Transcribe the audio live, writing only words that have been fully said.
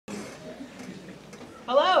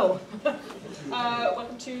Hello.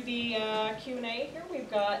 Welcome to the Q&A here.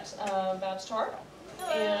 We've got Babs Tarr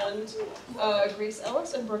and Grace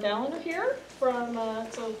Ellis and Brooke are here from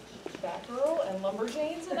Batgirl and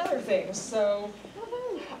Lumberjanes and other things. So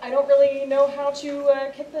I don't really know how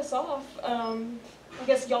to kick this off. I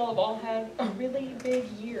guess y'all have all had a really big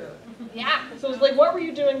year. Yeah. So it's like, what were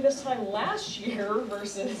you doing this time last year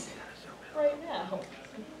versus right now?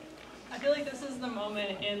 I feel like this is the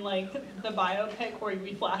moment in like the biopic where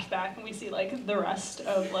we flash back and we see like the rest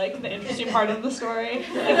of like the interesting part of the story.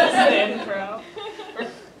 Like this is the intro.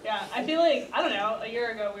 Yeah, I feel like, I don't know, a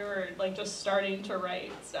year ago we were like just starting to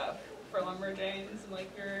write stuff for Lumberjanes, and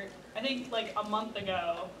like I think like a month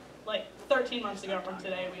ago, like 13 months ago from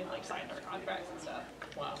today, we had like signed our contracts and stuff.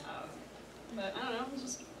 Wow. But I don't know, I was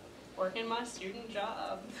just working my student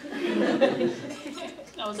job.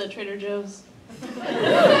 I was at Trader Joe's.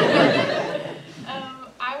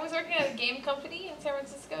 I was working at a game company in San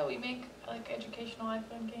Francisco. We make like educational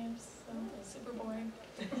iPhone games, so it's super boring.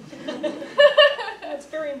 That's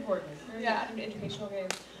very important. Very important educational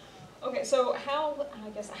games. Okay, so how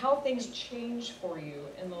have things changed for you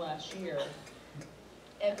in the last year?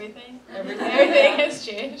 Everything. Everything has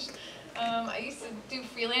changed. I used to do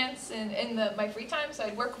freelance in my free time, so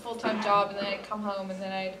I'd work a full-time job and then I'd come home and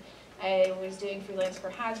then I was doing freelance for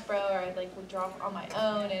Hasbro, or I'd like would draw on my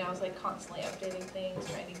own, and I was like constantly updating things,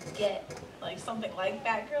 trying to get like something like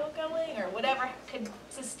Batgirl going, or whatever could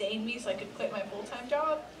sustain me so I could quit my full-time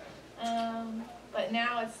job. But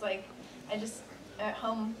now it's like I just at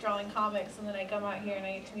home drawing comics, and then I come out here and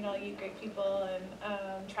I get to meet all you great people and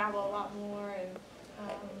travel a lot more, and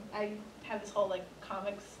I have this whole like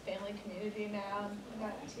comics family community now. I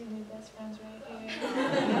got 2 new best friends right here.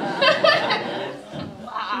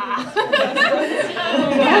 Wow.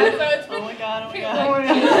 Oh my god,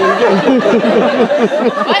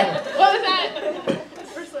 What? What was that?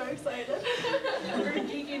 We're so excited. We're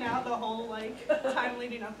geeking out the whole like time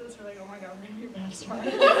leading up to this. We're like, oh my god, we're gonna be Babs Tarr.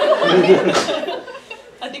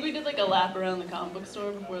 I think we did like a lap around the comic book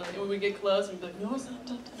store before, like when we get close, we'd be like, no, it's not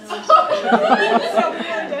done. So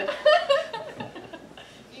weird.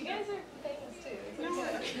 You guys are famous too.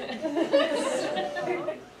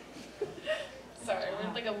 Sorry,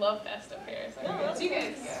 we're like a love fest up here. Sorry. No, that's you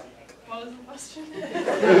guys okay. go. What was the question?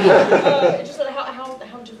 Just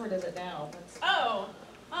how different is it now?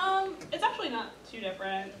 It's actually not too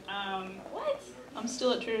different. What? I'm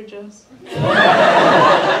still at Trader Joe's.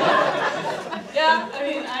 Yeah, I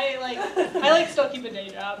mean, I still keep a day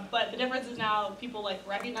job, but the difference is now people like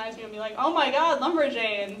recognize me and be like, oh my god,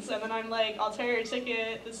 Lumberjanes, and then I'm like, I'll tear your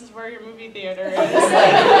ticket, this is where your movie theater is.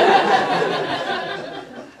 Like,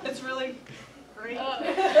 it's really great. No,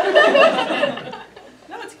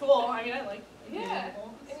 it's cool. I mean, I like it. Yeah,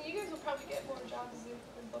 and you guys will probably get more jobs with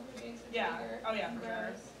Lumberjanes. Yeah. Oh yeah, for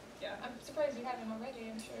sure. Yeah. I'm surprised you haven't already.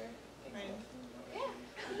 I'm sure. Right. Yeah.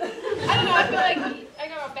 I don't know. I feel like I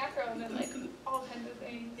got a background in like all kinds of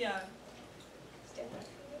things. Yeah.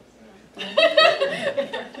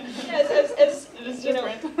 As It is you know,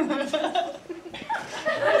 different.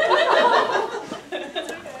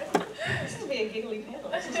 this will be a giggly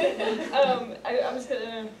panel. I was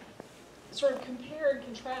gonna sort of compare and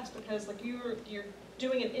contrast, because like you're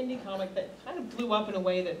doing an indie comic that kind of blew up in a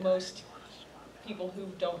way that most people who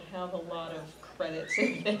don't have a lot of credits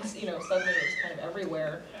and things, suddenly it's kind of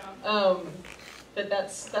everywhere. Yeah.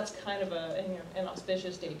 That's kind of an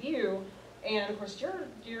auspicious debut, and of course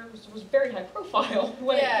yours was very high profile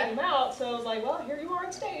when it came out. So I was like, well, here you are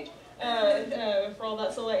on stage for all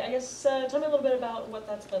that. So like, I guess tell me a little bit about what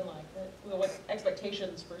that's been like. What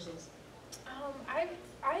expectations versus.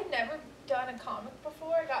 I'd never done a comic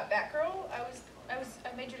before. I got Batgirl.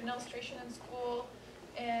 I majored in illustration in school,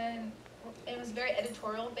 and it was very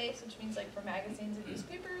editorial based, which means like for magazines and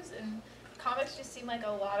newspapers, and comics just seemed like a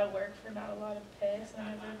lot of work for not a lot of pay, so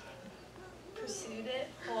I never pursued it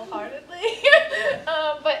wholeheartedly.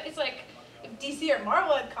 But it's like, if DC or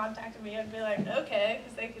Marvel had contacted me, I'd be like, okay,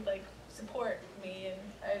 because they could like support me, and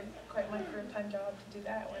I quit my full-time job to do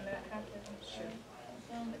that when that happened. Sure.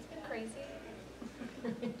 It's been crazy.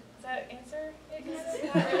 Does that answer it?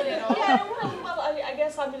 Not really at all. Yeah, well, I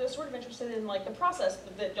guess I'm sort of interested in like the process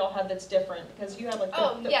that y'all have that's different, because you have like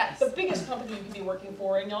the biggest company you could be working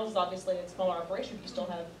for, and y'all's obviously a smaller operation, but you still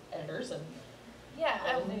have editors and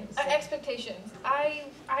expectations. I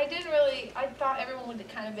thought everyone would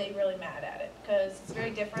kind of be really mad at it, because it's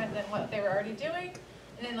very different than what they were already doing,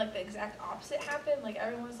 and then like the exact opposite happened. Like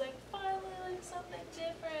everyone was like, finally, like something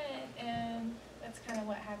different, and that's kind of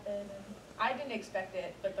what happened. And I didn't expect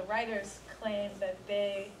it, but the writers claimed that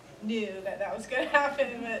they knew that was going to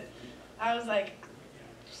happen, but I was like,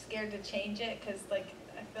 scared to change it because like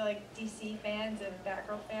I feel like DC fans and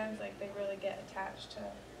Batgirl fans, like they really get attached to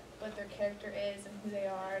what their character is and who they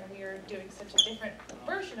are, and we are doing such a different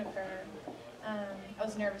version of her. I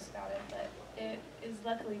was nervous about it, but it is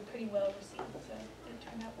luckily pretty well received, so it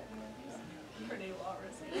turned out very well. Pretty well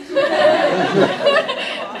received.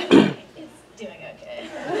 It's doing okay.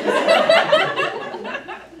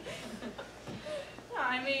 No,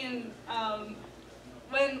 I mean,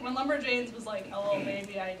 when Lumberjanes was like a little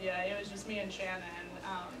baby idea, it was just me and Shannon,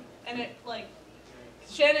 and it like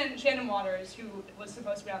Shannon Waters, who was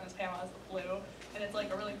supposed to be on this panel, has the flu, and it's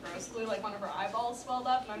like a really gross flu, like one of her eyeballs swelled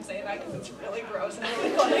up, and I'm saying that because it's really gross and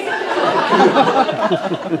really funny.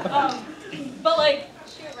 But like,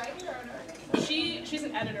 Is she a writer or an artist? she's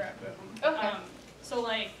an editor at Boom. Okay. So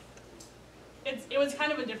like, it was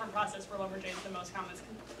kind of a different process for Lumberjanes than most comics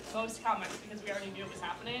because we already knew it was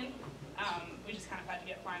happening. We just kind of had to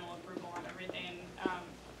get final approval on everything.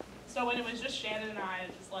 So when it was just Shannon and I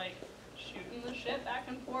just like shooting the shit back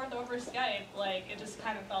and forth over Skype, like it just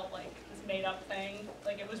kind of felt like this made up thing.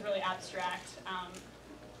 Like it was really abstract.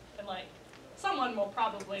 And like someone will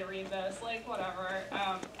probably read this, like whatever.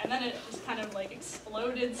 And then it just kind of like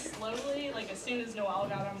exploded slowly. Like as soon as Noelle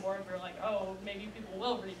got on board, we were like, oh, maybe people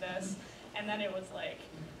will read this. And then it was like,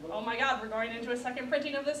 oh my God, we're going into a second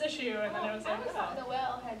printing of this issue. And then it was like, I thought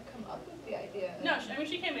Noelle had come up with the idea. No, I mean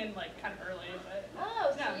she came in like kind of early, but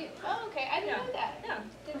Oh, so yeah. okay, I didn't know that. Yeah.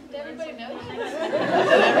 Did everybody know that?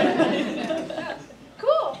 Yeah.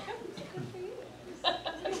 Cool.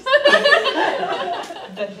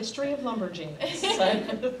 The history of Lumberjanes.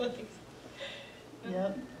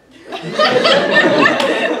 Yep.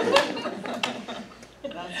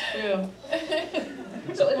 That's true.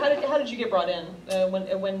 So how did you get brought in? When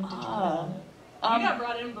did you? You got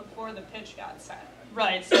brought in before the pitch got set.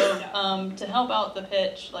 Right, so to help out the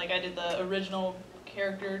pitch, like I did the original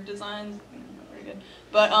character designs, very good.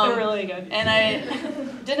 But They're really good. and I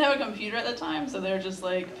didn't have a computer at the time, so they were just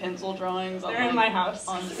like pencil drawings on They're in my house.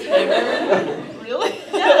 on paper. Really?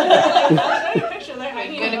 Yeah, like, I'll show you a picture. They're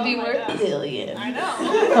hanging Gonna above be my worth desk. billions. I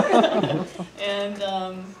know. And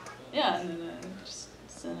yeah, and then just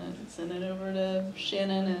send it over to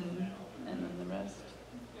Shannon, and then the rest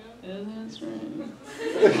is history.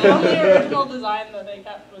 The only original design that they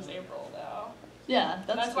kept was April, though. Yeah,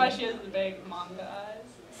 That's why she has the big manga eyes.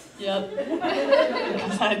 Yep.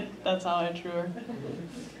 Because that's how I drew her.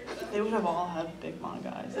 They would have all had big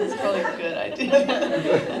manga eyes. That's probably a good idea.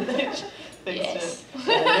 And they fixed it.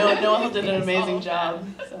 Yeah, Noelle did an amazing job.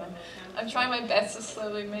 So. I'm trying my best to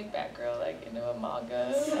slowly make Batgirl like into a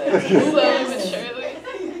manga, like, slowly but surely.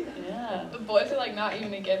 Yeah. The boys are like not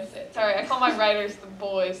even against it. Sorry, I call my writers the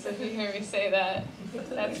boys, so if you hear me say that,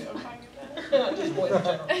 that's what I'm talking about. Not just boys in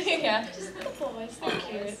general. Yeah, just the boys, they're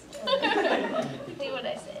cute. Do what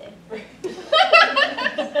I say.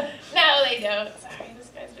 No, they don't. Sorry, this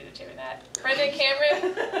guy's really cheering that. Brendan Cameron,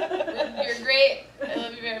 you're great. I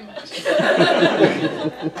love you very much.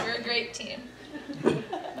 You're a great team.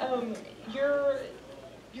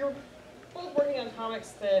 You're both working on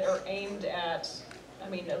comics that are aimed at, I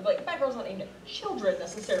mean, like Batgirl's not aimed at children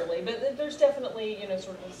necessarily, but there's definitely,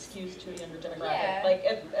 sort of skews to a younger demographic. Yeah. Like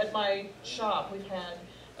at my shop, we've had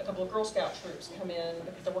a couple of Girl Scout troops come in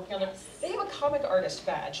because they're working on it. They have a comic artist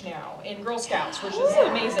badge now in Girl Scouts, which is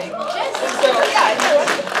amazing. Yes. So,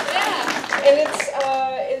 and it's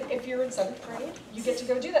if you're in 7th grade, you get to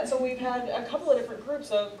go do that. So we've had a couple of different groups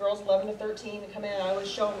of girls 11 to 13 come in. I always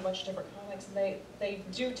show them a bunch of different comics, and they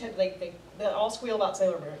all squeal about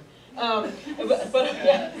Sailor Moon. But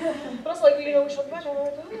I was like, we should look back. I'm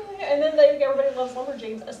like, oh, yeah. And then everybody loves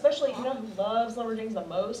Lumberjanes, especially who loves Lumberjanes the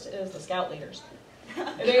most is the Scout leaders. We've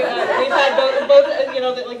had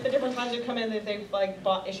both the different times they've come in, they've like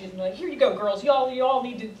bought issues and like, here you go, girls, you all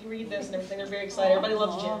need to read this and everything. They're very excited. Everybody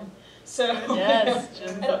loves Jim. So Yes,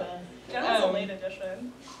 Jim's the best. Yeah, that's a late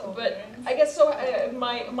edition. But I guess so.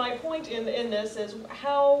 My point in this is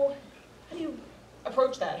how do you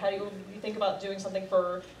approach that? How do you think about doing something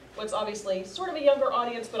for what's obviously sort of a younger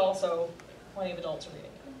audience, but also plenty of adults are reading?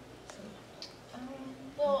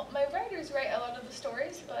 Well, my writers write a lot of the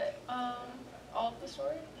stories, but all of the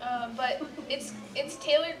story. But it's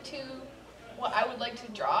tailored to what I would like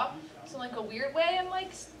to draw. So in like a weird way, I'm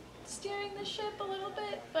like steering the ship a little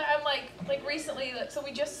bit. But I'm like recently, so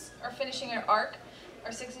we just are finishing our arc,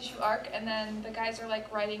 our 6-issue arc, and then the guys are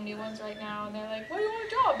like writing new ones right now, and they're like, "What do you want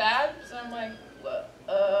to draw, Babs?" So I'm like, "What?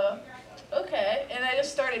 Okay." And I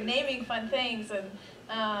just started naming fun things, and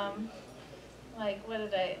like, what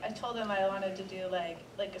did I told them I wanted to do like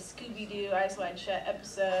a Scooby-Doo Eyes Wide Shut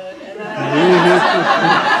episode, and then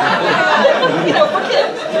For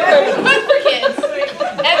kids. for kids.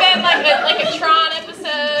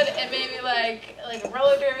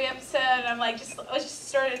 like I just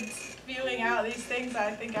started spewing out these things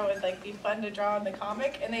that I think I would like be fun to draw in the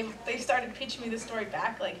comic, and they started pitching me the story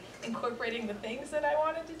back, like incorporating the things that I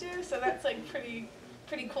wanted to do. So that's like pretty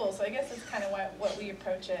cool. So I guess that's kind of what we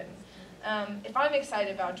approach it. If I'm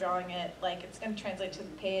excited about drawing it, like it's going to translate to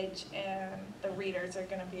the page, and the readers are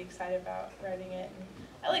going to be excited about writing it. And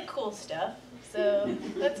I like cool stuff, so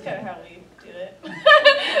that's kind of how we do it.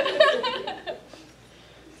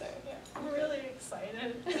 So, yeah. I'm really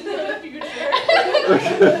excited for the future.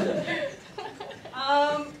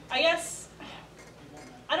 I guess,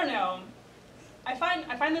 I don't know. I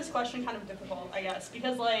find this question kind of difficult, I guess,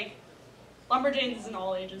 because like Lumberjanes is an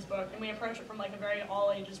all ages book, and we approach it from like a very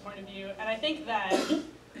all ages point of view. And I think that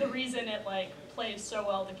the reason it like plays so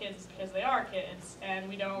well to kids is because they are kids, and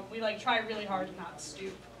we like try really hard to not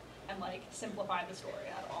stoop and like simplify the story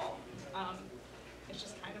at all. It's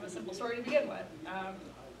just kind of a simple story to begin with.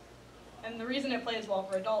 And the reason it plays well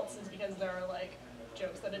for adults is because there are like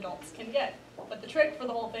jokes that adults can get. But the trick for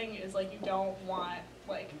the whole thing is like you don't want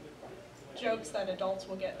like jokes that adults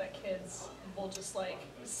will get that kids will just like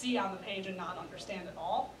see on the page and not understand at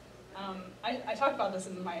all. I talked about this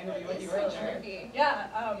in my interview with you earlier.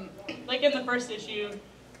 Yeah, like in the first issue,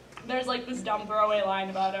 there's like this dumb throwaway line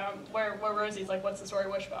about where Rosie's like, "What's the story,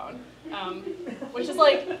 Wishbone?" Which is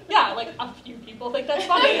like, yeah, like a few people think that's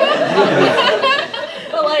funny,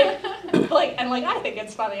 but like, and like I think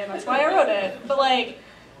it's funny, and that's why I wrote it. But like,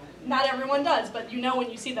 not everyone does. But you know when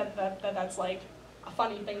you see that's like a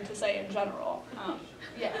funny thing to say in general.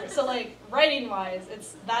 Yeah. So like writing wise,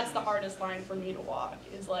 that's the hardest line for me to walk.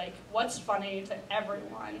 Is like what's funny to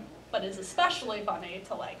everyone, but is especially funny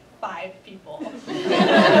to like 5 people.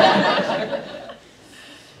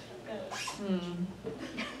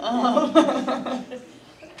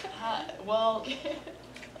 Well,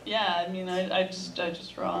 yeah. I mean, I just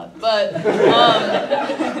draw it, but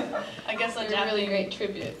I guess That's a really great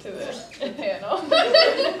tribute to the panel.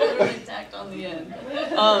 Really tacked on the end.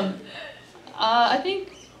 I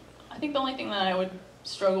think the only thing that I would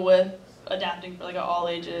struggle with adapting for like an all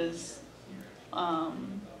ages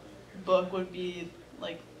book would be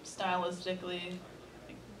like stylistically.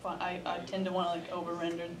 I tend to want to like over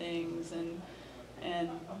render things and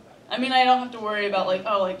I mean I don't have to worry about like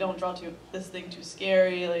don't draw this thing too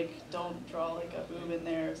scary, like don't draw like a boob in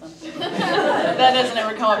there or something. That doesn't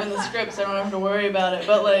ever come up in the script, so I don't have to worry about it.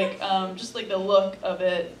 But like just like the look of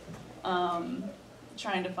it,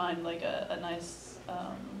 trying to find like a nice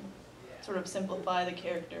sort of simplify the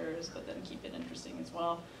characters but then keep it interesting as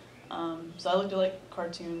well. So I looked at like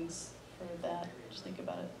cartoons for that. Just think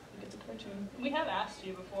about it. Like it's a cartoon. We have asked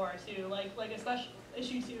you before too, like especially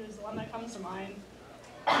issue 2 is the one that comes to mind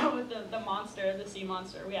with the monster, the sea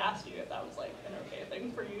monster. We asked you if that was like an okay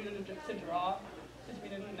thing for you to draw, because we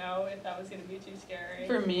didn't know if that was going to be too scary.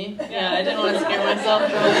 For me, yeah, I didn't want to scare myself.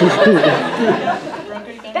 Brooke,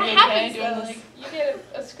 are you gonna That be happens okay? though, like you get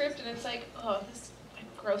a script and it's like, oh, this I'm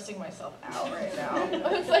grossing myself out right now.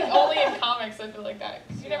 It's like only in comics I feel like that,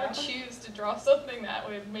 because you never choose to draw something that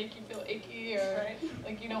would make you feel icky or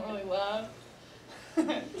like you don't really love.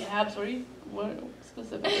 Babs, what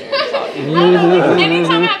specifically are you talking I about? don't know, like,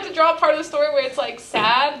 anytime I have to draw a part of the story where it's like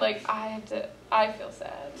sad, like I feel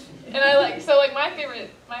sad. And I like, so like my favorite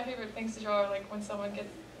things to draw are like when someone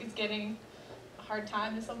is getting a hard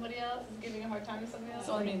time to somebody else, is giving a hard time to somebody else.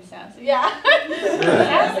 Someone being sassy? Yeah.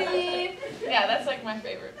 Sassy. Yeah, that's like my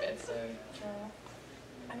favorite bits to draw.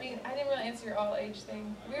 I mean, I didn't really answer your all age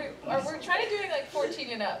thing. We're trying to do like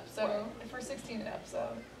 14 and up, so if we're 16 and up,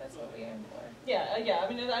 so that's what we aim for. Yeah. I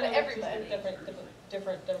mean, I know everybody.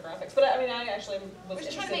 different demographics, but I mean, I actually was We're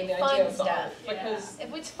just interested trying in to the make idea fun of the art, stuff. because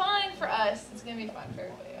If it's fun for us, it's gonna be fun for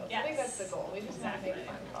everybody else. I think Yes. that's the goal. We just want to make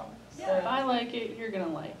fun comics. Yeah. If I like it, you're gonna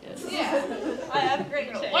like it. Yeah. I have great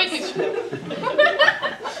You're taste. gonna like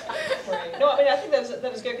it. right. No, I mean, I think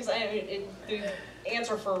that was good, because the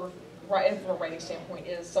answer from a writing standpoint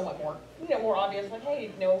is somewhat more, more obvious. Like,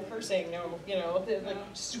 hey, no cursing, no, the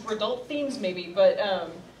super adult themes maybe, but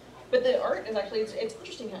the art is actually it's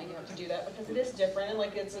interesting how you have to do that, because it is different, and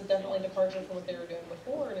like it's a definitely departure from what they were doing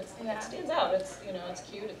before, and it stands out. It's it's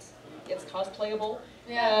cute, it's cosplayable,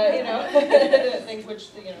 things which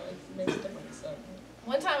it makes a difference. So.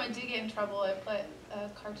 One time I did get in trouble. I put a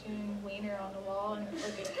cartoon wiener on the wall and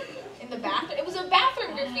like in the bathroom. It was a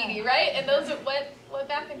bathroom graffiti, right? And those are what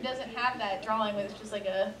bathroom doesn't have that drawing where it's just like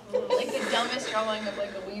the dumbest drawing of like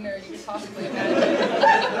a wiener you could possibly imagine.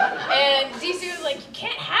 And DC was like, you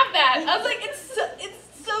can't have that. I was like, it's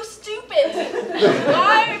so stupid.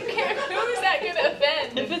 Why? Who is that gonna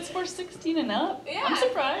offend? If it's for 16 and up, Yeah. I'm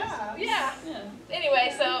surprised. Yeah. Yeah.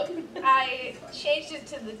 Anyway, so I I changed it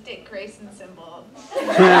to the Dick Grayson symbol. So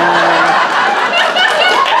that's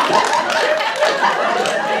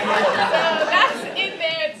in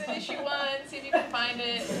there. It's in issue 1. See if you can find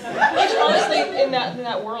it. Which honestly, in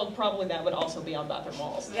that world, probably that would also be on bathroom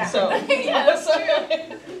walls. Yeah. So Yeah, that's so, true.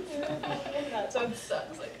 so It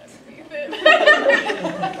sucks like underneath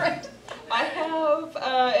it. right. I have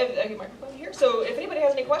a microphone here, so if anybody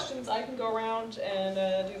has any questions, I can go around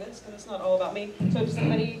and do this because it's not all about me. So does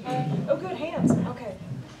anybody? Oh, good hands. Okay.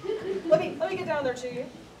 Let me get down there to you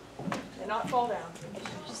and not fall down.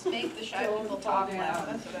 Just make the shy people talk loud.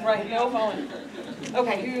 That's what I Right. No falling.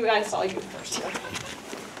 Okay. Who? I saw you first.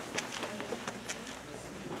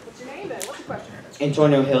 What's your name then? What's your question?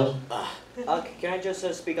 Antonio Hill. Can I just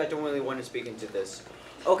speak? I don't really want to speak into this.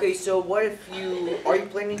 Okay, so what if are you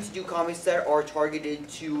planning to do comics that are targeted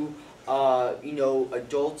to,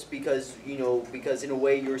 adults because in a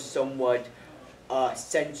way you're somewhat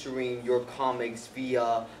censoring your comics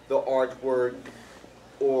via the artwork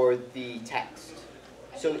or the text?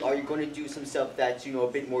 So are you going to do some stuff that's, a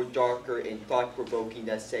bit more darker and thought-provoking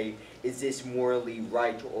that say, is this morally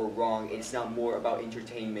right or wrong? It's not more about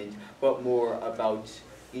entertainment, but more about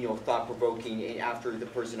thought-provoking, and after the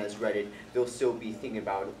person has read it, they'll still be thinking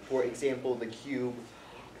about it. For example, The Cube,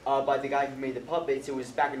 by the guy who made the puppets, it was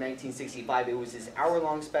back in 1965. It was this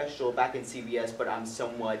hour-long special back in CBS, but I'm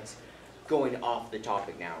somewhat going off the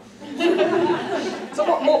topic now. So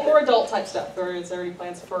more adult-type stuff, or is there any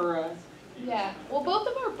plans for... Yeah, well, both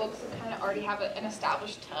of our books kind of already have an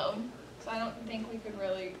established tone, so I don't think we could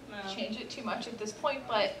really change it too much at this point,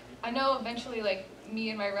 but I know eventually, like,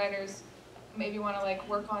 me and my writers maybe want to like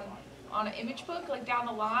work on an image book like down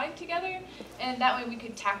the line together, and that way we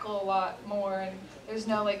could tackle a lot more, and there's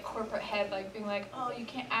no like corporate head like being like, oh, you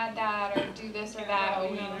can't add that or do this or that.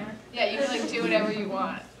 Or, yeah, you can like do whatever you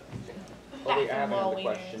want. Okay, I have another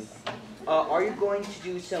question. Are you going to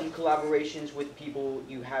do some collaborations with people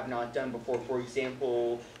you have not done before? For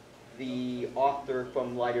example, the author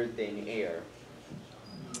from Lighter Than Air.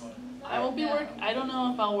 I will be I don't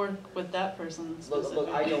know if I'll work with that person specifically. Look,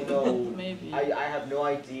 I don't know. Maybe. I have no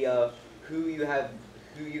idea who you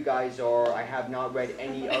guys are. I have not read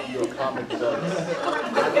any of your comic books.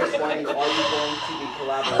 I'm just wondering, are you going to be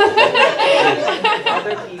collaborating with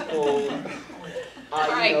other people?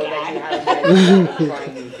 That you haven't met,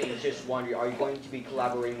 trying new things. Just wondering, are you going to be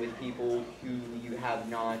collaborating with people who you have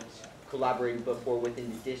not collaborated before within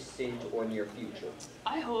the distant or near future?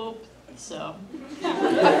 I hope so.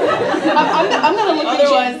 I'm gonna look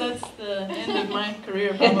Otherwise, that's the end of my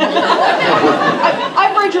career, probably.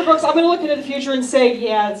 I've read your books. I'm gonna look into the future and say,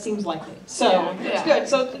 yeah, it seems likely. So it's good.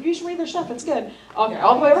 So you should read their stuff. It's good. Okay,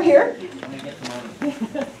 all the way over here.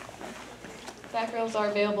 Batgirls are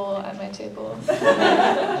available at my table.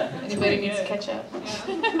 Anybody needs to catch up.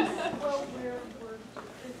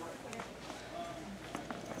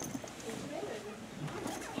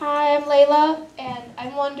 Hi, I'm Layla, and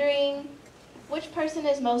I'm wondering which person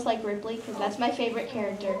is most like Ripley, because that's my favorite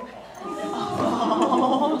character.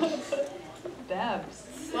 Oh. Babs.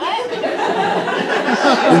 What? I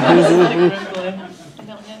don't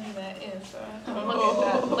know who that is, so I'm looking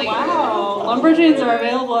at that later. Wow, Lumberjanes are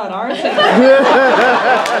available at our table.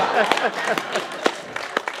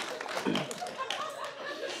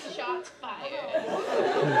 Shots fired.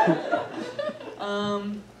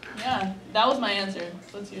 Yeah, that was my answer.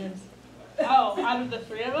 What's yours? Oh, out of the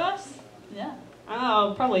three of us? Yeah.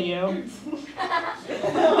 Oh, probably you.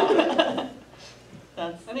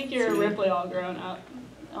 That's I think you're sweet. Ripley all grown up.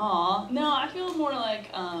 Aw, no, I feel more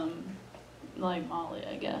like Molly,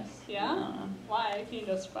 I guess. Yeah? I don't know. Why? Can you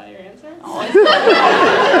justify your answer? Always. How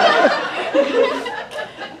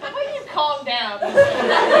about you calm down?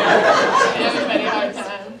 Everybody hard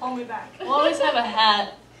time. Hold me back. We'll always have a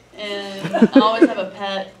hat, and I'll always have a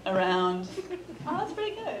pet around. Oh, that's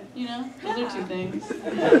pretty good. You know, those are two things.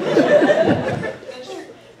 That's true.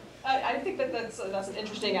 I think that's an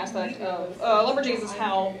interesting aspect of Lumberjanes is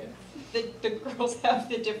how the girls have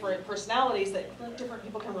the different personalities that different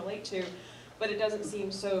people can relate to, but it doesn't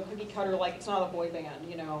seem so cookie cutter, like it's not a boy band,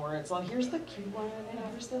 where it's like, here's the cute one, and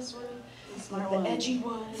here's the sort of the edgy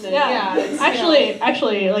one. And Yeah, actually,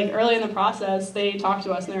 like early in the process, they talked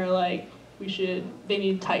to us and they were like, they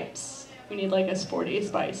need types. We need like a sporty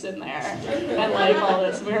spice in there, and like all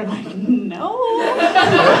this. We were like, no.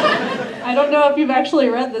 I don't know if you've actually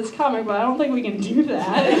read this comic, but I don't think we can do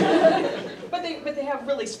that. But they have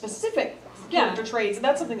really specific character traits, and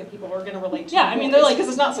that's something that people are going to relate to. Yeah, I mean, they're like, because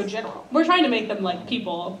it's not so general. We're trying to make them like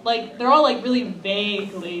people. Like they're all like really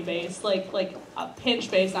vaguely based, like a pinch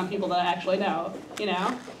based on people that I actually know,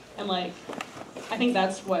 and like I think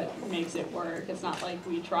that's what makes it work. It's not like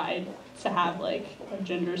we tried to have like a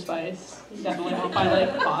ginger spice. You definitely won't find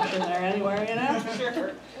like Bosch in there anywhere, you know?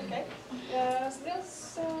 Sure. Okay. Somebody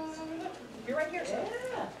else? You're right here, so.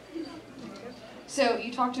 So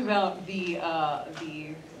you talked about the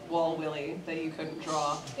wall willy that you couldn't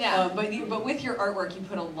draw. Yeah. But with your artwork, you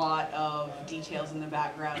put a lot of details in the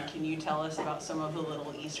background. Can you tell us about some of the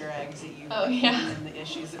little Easter eggs that you put in the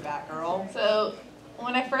issues of Batgirl? So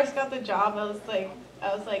when I first got the job, I was like,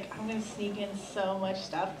 I'm gonna sneak in so much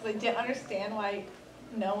stuff because I didn't understand why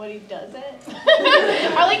nobody does it.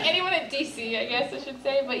 Or like anyone at DC, I guess I should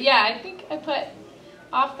say. But yeah, I think I put.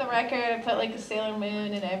 Off the record, I put like a Sailor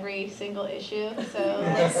Moon in every single issue, so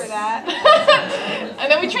look for that.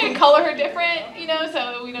 And then we try to color her different, you know,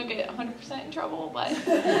 so we don't get 100% in trouble. But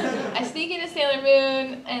I sneak into Sailor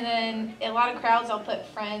Moon, and then in a lot of crowds I'll put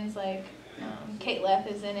friends like Kate Leth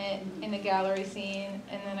is in it in the gallery scene,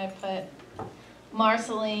 and then I put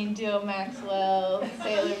Marceline, Duo Maxwell,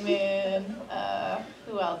 Sailor Moon,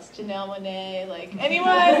 who else? Janelle Monáe, like anyone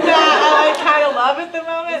that I like kind of love at the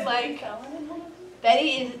moment, like. Betty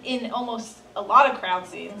is in almost a lot of crowd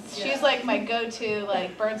scenes. She's like my go-to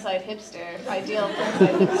like Burnside hipster, ideal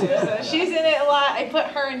Burnside hipster. So she's in it a lot. I put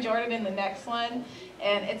her and Jordan in the next one,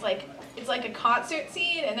 and it's like a concert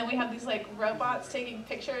scene, and then we have these like robots taking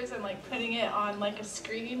pictures and like putting it on like a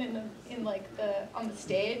screen on the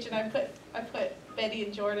stage, and I put Betty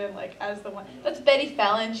and Jordan like as the one. That's Betty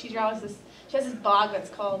Fallon. She has this blog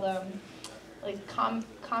that's called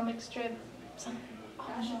comic strip something.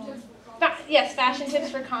 Yes, fashion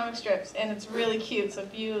tips for comic strips, and it's really cute. So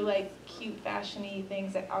if you like cute fashion-y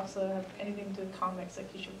things that also have anything to do with comics,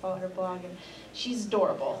 like you should follow her blog. And she's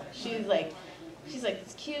adorable. She's like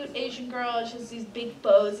this cute Asian girl. She has these big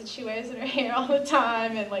bows that she wears in her hair all the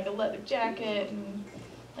time, and like a leather jacket and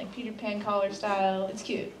like Peter Pan collar style. It's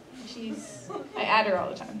cute. I add her all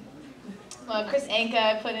the time. Chris Anka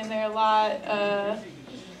I put in there a lot.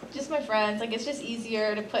 Just my friends, like it's just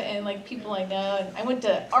easier to put in like people I know, and I went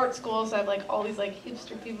to art school, so I have like all these like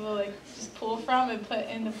hipster people like just pull from and put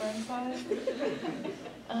in the Burnside.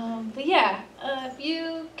 But yeah, if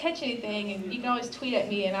you catch anything, and you can always tweet at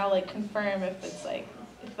me, and I'll like confirm if it's like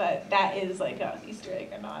that is like an Easter egg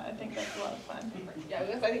or not. I think that's a lot of fun. Yeah,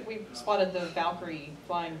 because I think we spotted the Valkyrie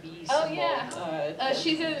flying bee Oh symbol. yeah,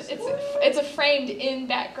 it's a framed in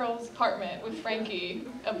Batgirl's apartment with Frankie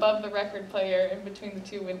above the record player, in between the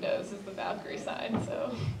two windows is the Valkyrie sign.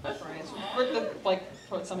 So. Right. So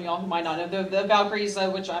for some of y'all who might not know, the Valkyries,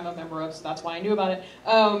 which I'm a member of, so that's why I knew about it,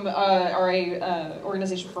 are a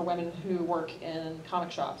organization for women who work in comic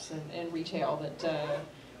shops and retail that.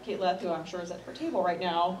 Kate Leth, who I'm sure is at her table right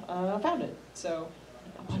now, founded. So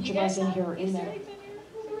a bunch of us in here are in there.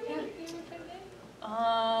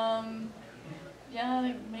 Yeah,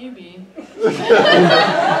 like maybe. Tweet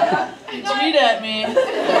at me.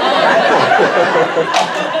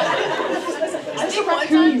 I think one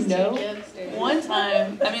time, one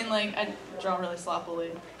time, I mean, like, I draw really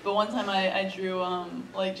sloppily, but one time I drew,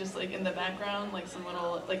 like, just, like, in the background, like, some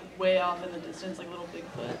little, like, way off in the distance, like, little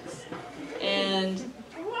Bigfoots, and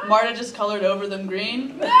Marta just colored over them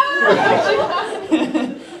green.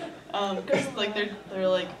 Because, like, they're,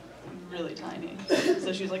 like, really tiny,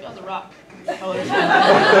 so she was like, oh, it's a rock. Color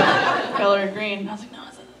it green. And I was like, no,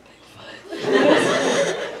 it's a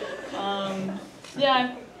Bigfoot. Yeah,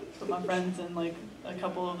 I put my friends in like a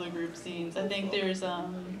couple of the group scenes. I think there's a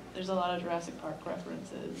lot of Jurassic Park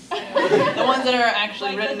references. The ones that are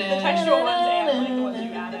actually like written the in. textual ones and like the ones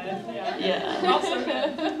you added. Yeah. Also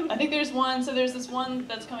good. I think there's one. So there's this one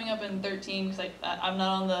that's coming up in 13 because I'm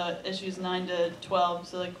not on the issues 9 to 12.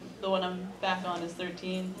 So like the one I'm back on is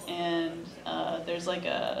 13, and there's like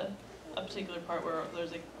a particular part where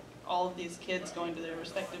there's like all of these kids going to their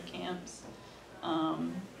respective camps,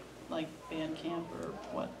 like band camp or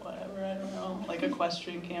whatever, I don't know, like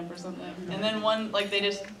equestrian camp or something. And then one, like they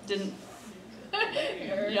just didn't,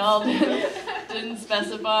 y'all didn't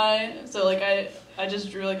specify. So like I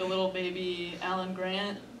just drew like a little baby Alan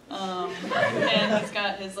Grant, and he's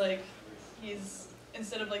got his like, he's,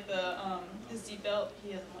 instead of like the, his seatbelt,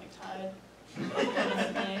 he has him like tied.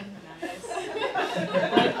 Nice.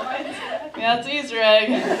 Yeah, it's Easter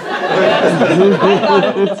egg. I thought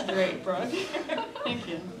it was great, Brooke. Thank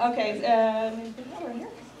you. Okay, over here.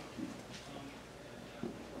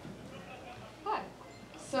 Hi.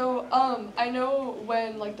 So, I know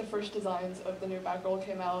when like the first designs of the new Batgirl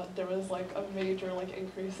came out, there was like a major like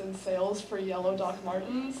increase in sales for yellow Doc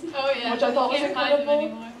Martens. Oh yeah. Which I thought was Can't find them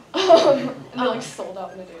incredible. anymore. And they like sold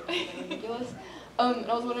out in a day. It was ridiculous. And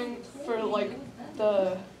I was wondering for like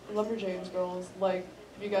the Lumberjanes girls, like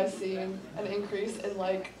have you guys seen an increase in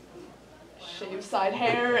like shaved side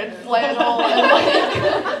hair and flannel and like.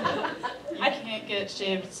 I can't get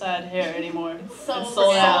shaved side hair anymore. It's sold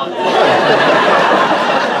sold out.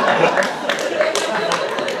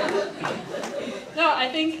 No, I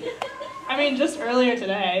mean, just earlier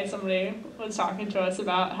today, somebody was talking to us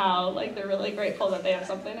about how, like, they're really grateful that they have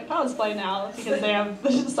something to cosplay now because they have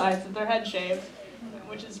the sides of their head shaved,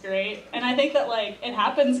 which is great. And I think that, like, it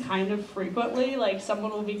happens kind of frequently. Like,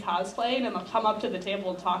 someone will be cosplaying and they'll come up to the table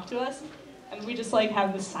and talk to us, and we just, like,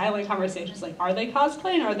 have this silent conversation. It's like, are they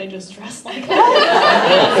cosplaying or are they just dressed like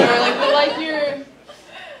that? So we're like, we like your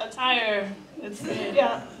attire. It's me.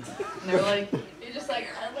 Yeah. And they're like, You're just like,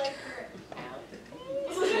 I like your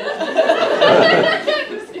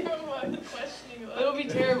it would be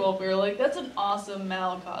terrible if we were like, that's an awesome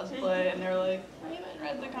Mal cosplay, and they're like, I haven't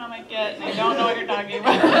read the comic yet, and I don't know what you're talking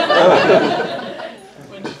about.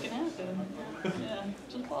 Which can happen. Yeah,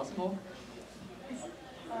 it's just possible.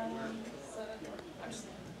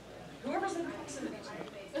 Whoever's in proximity.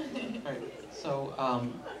 Alright, so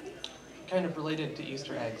kind of related to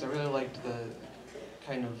Easter eggs, I really liked the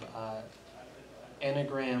kind of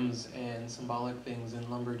anagrams and symbolic things in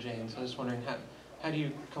Lumberjanes. So I was just wondering, how do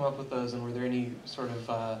you come up with those, and were there any sort of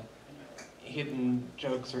hidden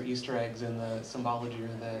jokes or Easter eggs in the symbology or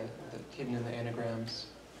the hidden in the anagrams?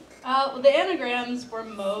 Well, the anagrams were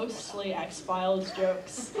mostly X-Files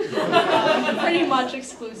jokes, pretty much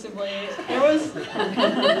exclusively. There was,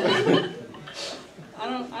 I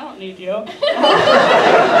don't need you.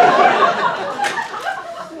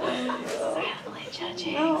 Sadly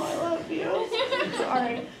judging. No, I love you.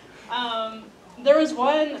 Sorry.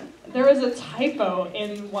 There was a typo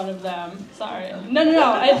in one of them. Sorry.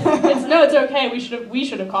 No. It's okay. We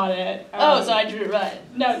should have caught it. So I drew it right.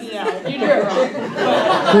 No, you drew it wrong.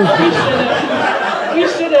 But we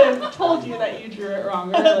should have told you that you drew it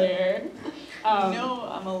wrong earlier. You know,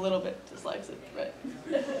 I'm a little bit dyslexic, right?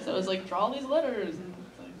 So it was like, draw these letters. And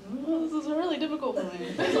it's like, oh, this is really difficult for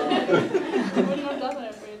me. I wouldn't have done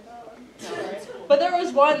it if we had done it. But there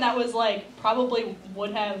was one that was like, probably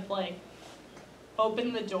would have like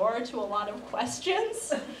opened the door to a lot of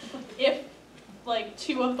questions if like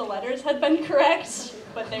 2 of the letters had been correct,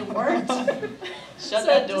 but they weren't. Shut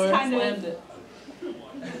that door, slammed it.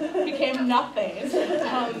 Became nothing. Good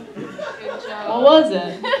job. What was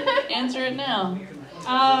it? Answer it now.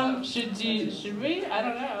 Should we? I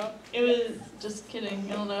don't know. It was Just kidding.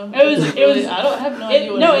 I don't know. It was. I don't have no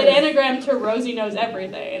idea what it it is. anagrammed to Rosie knows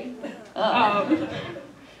everything. Oh.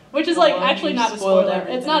 Which is like Well, actually you not a spoiled spoiler.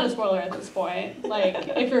 everything. It's not a spoiler at this point. Like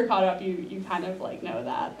if you're caught up, you kind of like know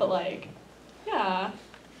that. But like, yeah.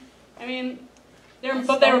 I mean, they were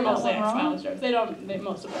mostly X-Files jokes.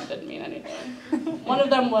 Most of them didn't mean anything. One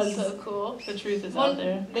of them was So cool. The truth is out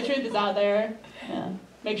there. The truth is out there. Yeah.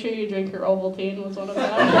 Make sure you drink your Ovaltine was one of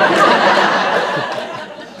them.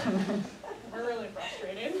 We're really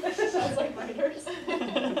frustrating. Sounds like writers.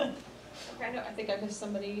 Okay, I think I missed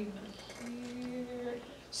somebody here.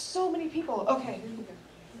 So many people. Okay, here we go.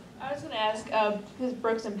 I was going to ask, because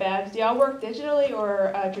Brooks and Babs, do y'all work digitally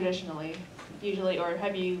or traditionally, usually, or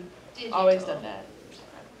have you always done that?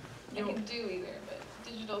 I can do either, but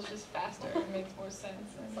digital's just faster. It makes more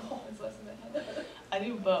sense and it's less in the head. I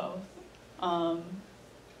do both.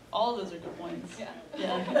 All of those are good points. Yeah.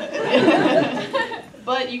 Yeah.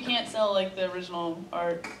 But you can't sell like the original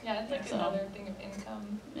art. Yeah, it's like So- another thing of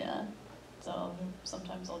income. Yeah. So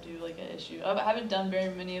sometimes I'll do like an issue. I haven't done very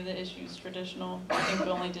many of the issues traditional. I think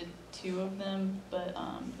we only did 2 of them, but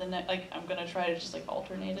I'm gonna try to just like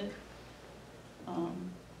alternate it.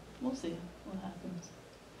 We'll see what happens.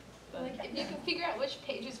 But Like, if you could figure out which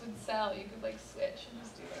pages would sell, you could like switch and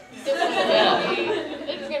just do it.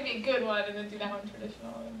 This is gonna be a good one, and then do that one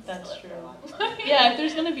traditional. And That's sell it for true. a long time. yeah, if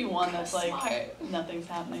there's gonna be one that's like Smart. nothing's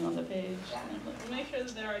happening on the page. Yeah. Make sure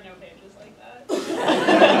that there are no pages like that.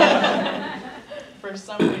 For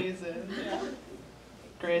some reason,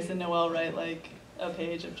 Grace and Noelle write like a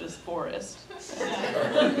page of just forest.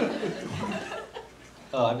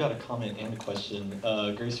 I've got a comment and a question.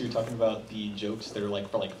 Grace, you were talking about the jokes that are like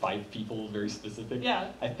for like 5 people, very specific.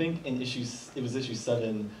 Yeah. I think in it was issue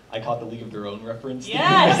 7, I caught the League of Their Own reference.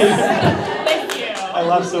 Yes! Thank you. I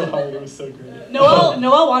laughed so hard, it was so great.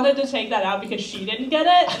 Noelle wanted to take that out because she didn't get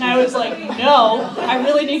it, and I was like, no, I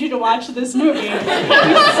really need you to watch this movie. We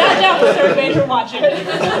sat down with third grade, we're watching it. Is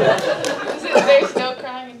it There's No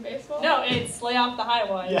Crying in Baseball? No, it's Lay Off the High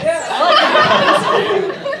One. Yes. I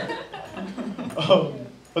like that.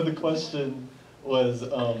 But the question was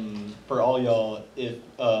for all y'all, if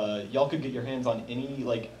y'all could get your hands on any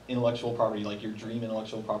like intellectual property, like your dream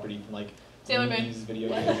intellectual property from like Sailor Moon. movies, video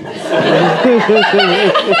games.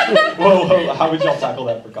 Whoa, how would y'all tackle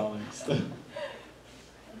that for comics?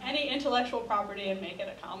 Any intellectual property and make it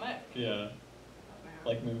a comic. Yeah,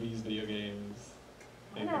 like movies, video games.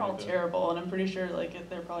 Mine anything are all like that. terrible, and I'm pretty sure like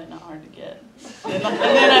they're probably not hard to get. And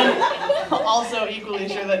then I'm also equally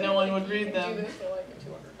sure that no one would read them. Do this for like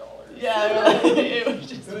 $200. Yeah, it was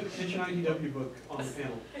just Pitch an IDW book on the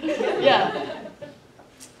panel. yeah.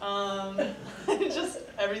 Just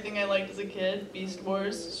everything I liked as a kid: Beast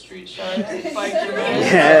Wars, Street Sharks, Biker Man.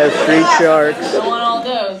 Yeah, Street Sharks. I want all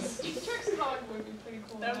those. Sharks comic would be pretty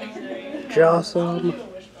cool. That'd be great. Jocelyn.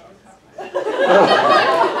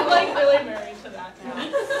 I'm like really married to that now.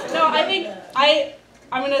 No, I think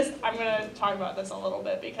I'm gonna talk about this a little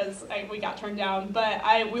bit because we got turned down. But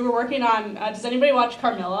we were working on. Does anybody watch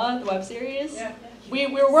Carmilla, the web series? Yeah. We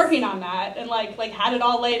were working on that and like had it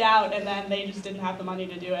all laid out, and then they just didn't have the money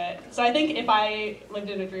to do it. So I think if I lived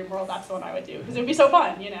in a dream world, that's the one I would do because it would be so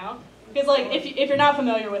fun, you know. Because like if you're not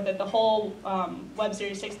familiar with it, the whole web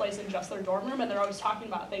series takes place in just their dorm room, and they're always talking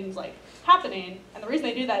about things like happening. And the reason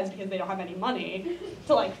they do that is because they don't have any money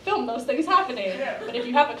to like film those things happening. But if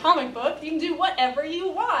you have a comic book, you can do whatever you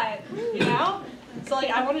want, you know. So like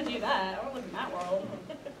I want to do that. I want to live in that world.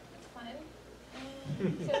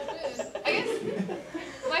 I guess one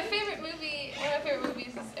of my favorite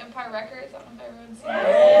movies is Empire Records. I don't know if everyone's seen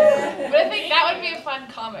it. But I think that would be a fun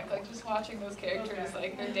comic, like just watching those characters,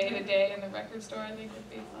 like their day to day in the record store. I think would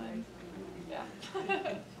be fun. Yeah.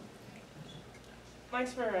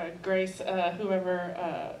 Mine's for Grace.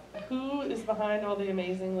 Who is behind all the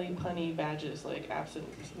amazingly punny badges? Like absent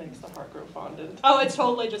makes the heart grow fondant. Oh, it's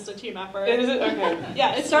totally just a team effort. Is it? Okay.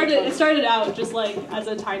 Yeah, it started out just like as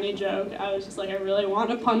a tiny joke. I was just like, I really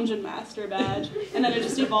want a Pungeon Master badge, and then it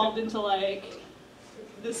just evolved into like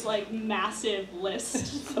this like massive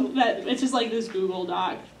list that it's just like this Google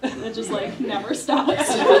Doc that just like never stops.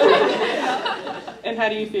 And how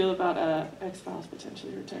do you feel about X-Files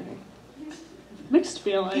potentially returning? Mixed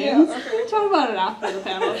feelings. Yeah, okay. We'll talk about it after the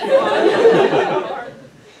panel if you want.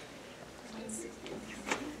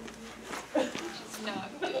 It's not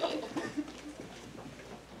good.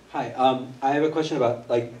 Hi, I have a question about,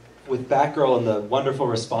 like, with Batgirl and the wonderful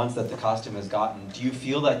response that the costume has gotten, do you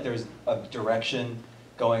feel that there's a direction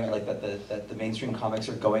going, like, that the mainstream comics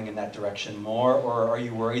are going in that direction more, or are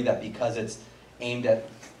you worried that because it's aimed at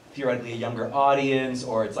theoretically a younger audience,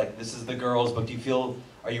 or it's like, this is the girls' book,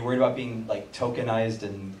 are you worried about being, like, tokenized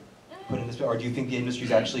and put in this, or do you think the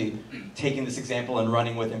industry's actually taking this example and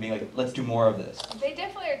running with it and being like, let's do more of this? They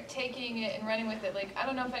definitely are taking it and running with it. Like, I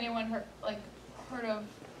don't know if anyone heard of,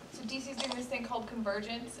 so DC's doing this thing called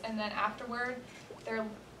Convergence, and then afterward, they're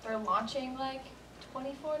launching like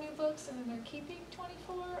 24 new books, and then they're keeping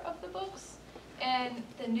 24 of the books. And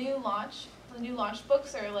the new launch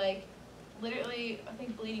books are like, literally, I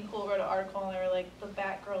think Bleeding Cool wrote an article, and they were like the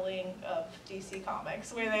Batgirling of DC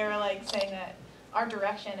Comics, where they were like saying that our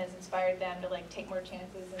direction has inspired them to like take more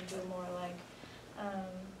chances and do more like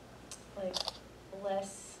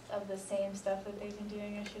less of the same stuff that they've been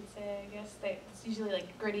doing, I should say. I guess it's usually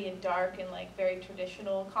like gritty and dark and like very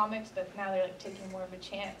traditional comics, but now they're like taking more of a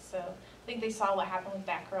chance. So I think they saw what happened with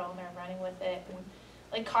Batgirl and they're running with it. And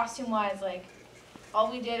like costume-wise, like all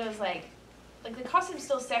we did was like the costume's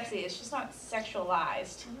still sexy, it's just not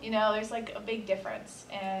sexualized. You know, there's like a big difference.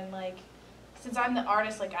 And like, since I'm the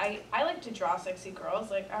artist, like I like to draw sexy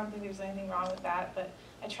girls. Like I don't think there's anything wrong with that, but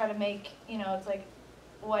I try to make, you know, it's like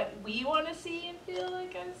what we want to see and feel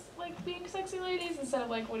like as like being sexy ladies, instead of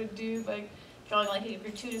like what a dude like drawing like a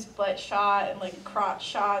gratuitous butt shot and like crotch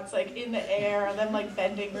shots like in the air and then like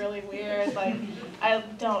bending really weird. Like I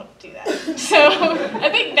don't do that. So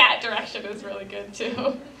I think that direction is really good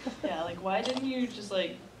too. Yeah, like why didn't you just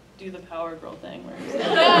like do the Power Girl thing where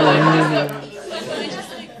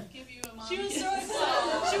She was so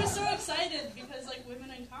excited. She was so excited because like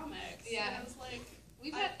women in comics. Yeah. And I was like,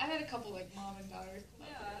 I had a couple like mom and daughters come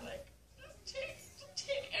up and like,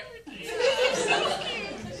 take everything. So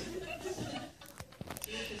cute.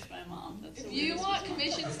 She's my mom. That's If the you weirdest want response.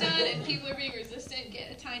 commissions done and people are being resistant,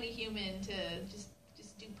 get a tiny human to just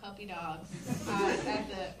do puppy dogs as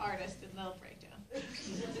the artist, and they'll break down.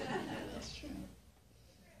 That's true.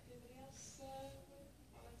 Anybody else?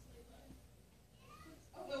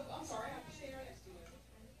 Oh, no, I'm sorry. I have to stay right next to it.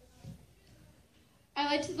 I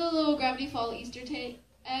liked the little Gravity Fall Easter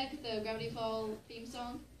egg, the Gravity Fall theme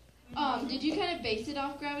song. Did you kind of base it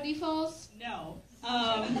off Gravity Falls? No.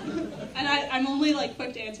 And I'm only like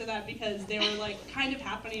quick to answer that because they were like kind of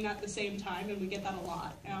happening at the same time, and we get that a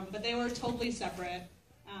lot. But they were totally separate.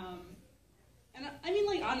 And I mean,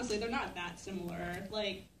 like honestly, they're not that similar.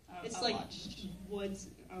 Like It's I'll like watch. woods.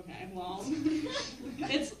 Okay, well,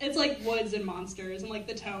 it's like woods and monsters, and like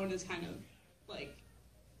the tone is kind of like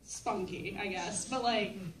spunky, I guess. But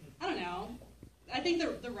like, I don't know. I think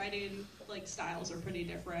the writing like styles are pretty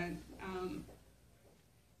different.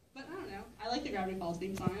 But I don't know. I like the Gravity Falls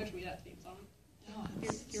theme song. I should read that theme song. Oh,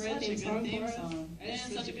 You write a theme song for it? And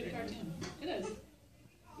such a good cartoon. It is.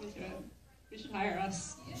 We should. You should hire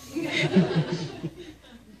us.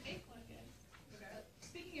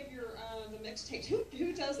 Speaking of your the mixtapes,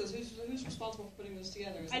 who does this? Who's responsible for putting this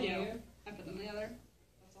together? Is I that do. you? I put them together.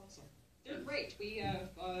 That's awesome. They're great. We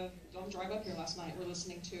on the drive up here last night, we're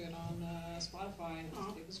listening to it on Spotify. And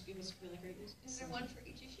it was really great music. Is there one for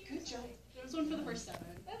each issue? Good job. There's one for the first 7.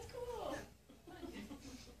 That's cool.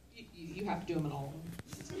 You have to do them in all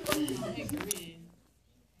of them. I agree.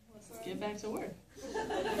 Let's get back to work. Did I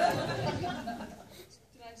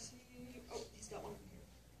see? Oh, he's got one here.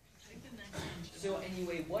 So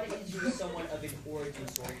anyway, what is your somewhat of an origin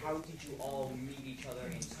story? How did you all meet each other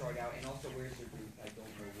and start out? And also, where's your group? I don't know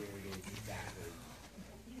where it is exactly.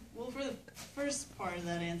 Well, for the first part of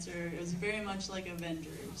that answer, it was very much like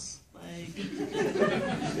Avengers. Like,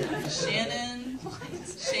 Shannon is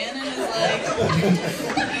like,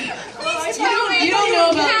 you don't know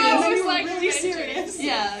about this. Like, are you serious?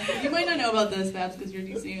 Yeah, you might not know about this, Babs, because you're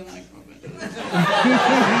DC and like,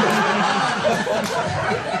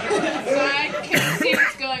 So I can see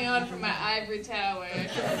what's going on from my ivory tower.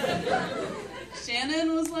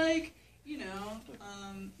 Shannon was like,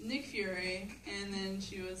 Nick Fury, and then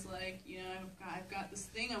she was like, I've got this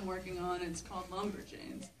thing I'm working on, it's called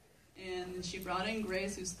Lumberjanes. And then she brought in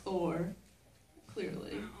Grace, who's Thor,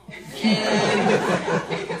 clearly. And yeah,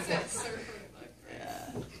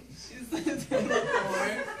 she's Thor.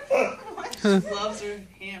 She loves her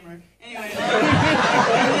hammer. Anyway,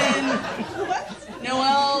 and then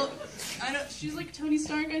Noelle, she's like Tony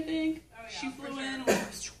Stark, I think. Oh, yeah, she flew in,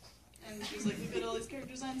 and she was like, we've got all these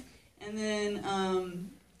character designs. And then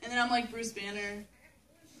I'm like Bruce Banner.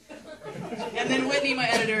 And then Whitney, my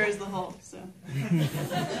editor, is the Hulk. So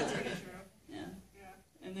That's pretty true. yeah.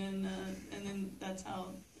 And then that's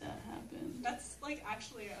how that happened. That's like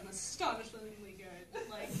actually an astonishingly good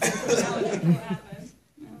like analogy for what happened.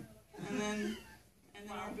 Yeah. And then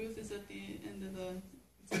our booth is at the end of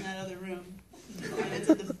it's in that other room. And it's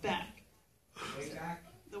at the back. Way back?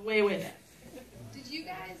 The way back. Did you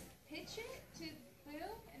guys pitch it to Bill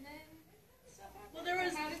and then stuff happened? Well, there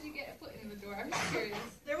was. How did you get a foot in the door? I'm just curious.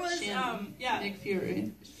 There was Shannon, Nick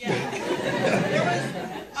Fury. Yeah.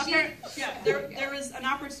 There was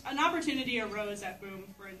an opportunity arose at Boom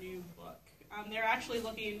for a new book. They're actually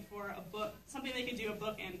looking for a book, something they could do a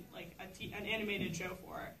book and like an animated show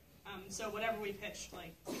for. So whatever we pitched,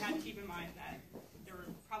 like we had to keep in mind that there were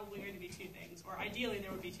probably going to be 2 things, or ideally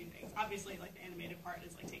there would be 2 things. Obviously, like the animated part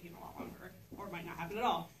is like taking a lot longer, or might not happen at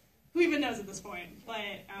all. Who even knows at this point?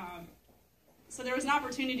 But so there was an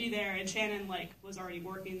opportunity there, and Shannon like was already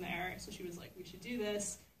working there, so she was like, "We should do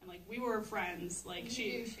this." And like we were friends. Like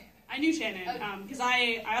I knew Shannon because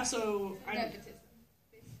I also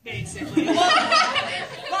basically. Well,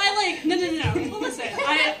 I like no. Well, listen,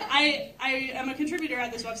 I am a contributor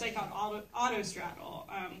at this website called Autostraddle,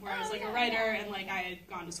 where I was like a writer, and like I had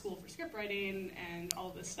gone to school for script writing and all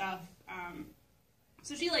this stuff.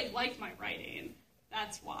 So she like liked my writing.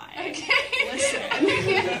 That's why. Okay. Listen.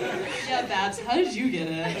 Yeah, Babs, how did you get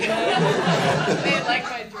it? They like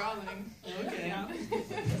my drawing. Okay. Yeah.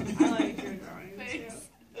 I like your drawings. Thanks.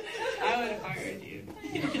 Too. I would have hired you.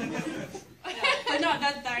 But no,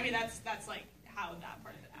 that's like how that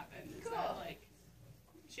part of it happened. Is that like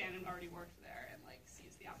Shannon already worked there and like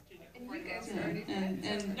sees the opportunity. And you guys are already friends.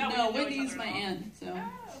 And No, we no, didn't know each Whitney's other my at all. aunt, so. Oh.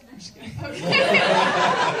 I'm just kidding.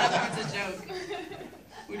 It's a joke.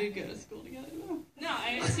 We did go to school together. No,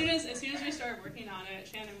 as soon as we started working on it,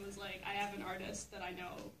 Shannon was like, I have an artist that I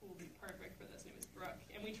know who will be perfect for this. Name is Brooke.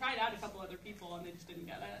 And we tried out a couple other people and they just didn't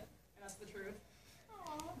get it. And that's the truth.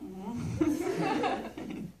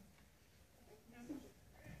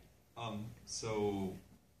 So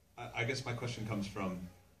I guess my question comes from,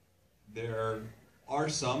 there are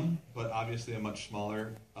some, but obviously a much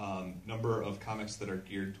smaller number of comics that are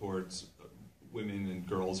geared towards women and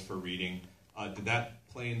girls for reading. Did that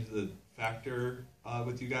play into the factor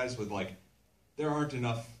with you guys? With like, there aren't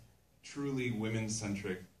enough truly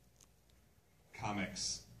women-centric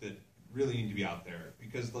comics that really need to be out there,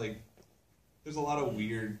 because like, there's a lot of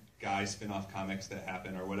weird guy spin-off comics that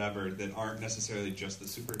happen or whatever that aren't necessarily just the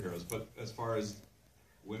superheroes. But as far as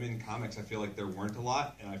women comics, I feel like there weren't a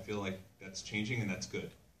lot, and I feel like that's changing, and that's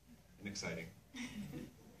good and exciting.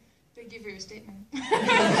 Thank you for your statement.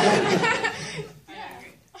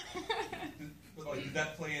 But like, did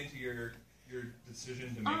that play into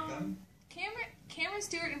decision to make them? Cameron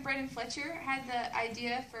Stewart and Brendan Fletcher had the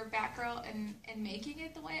idea for Batgirl and making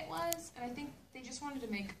it the way it was, and I think they just wanted to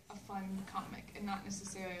make a fun comic and not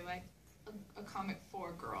necessarily like a comic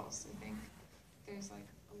for girls. I think there's like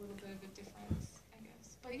a little bit of a difference, I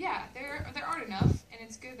guess. But yeah, there aren't enough, and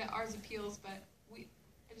it's good that ours appeals. But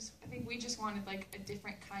I think we just wanted like a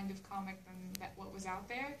different kind of comic than what was out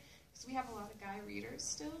there, because we have a lot of guy readers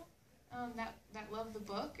still that love the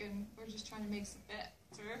book, and we're just trying to make some better.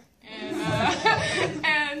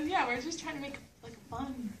 And yeah, we're just trying to make like a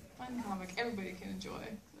fun comic everybody can enjoy.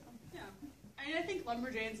 So. Yeah, I mean, I think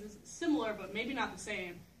Lumberjanes is similar, but maybe not the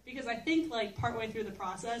same, because I think like partway through the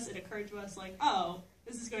process, it occurred to us like, oh,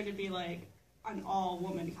 this is going to be like an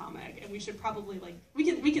all-woman comic, and we should probably like we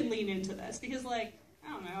can lean into this, because like, I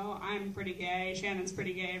don't know, I'm pretty gay, Shannon's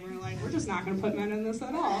pretty gay, and we're like, we're just not going to put men in this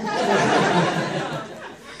at all.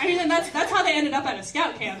 I mean, and that's how they ended up at a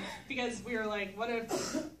scout camp, because we were like,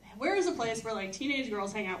 where is a place where like teenage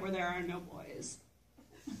girls hang out where there are no boys?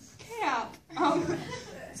 Camp.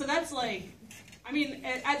 So that's like, I mean,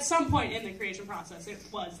 at some point in the creation process, it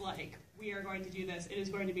was like, we are going to do this. It is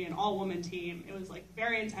going to be an all-woman team. It was like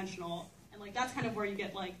very intentional, and like that's kind of where you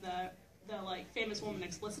get like the like famous woman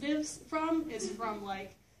explicitives from, is from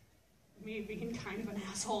like me being kind of an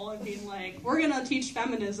asshole and being like, we're gonna teach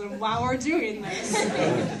feminism while we're doing this.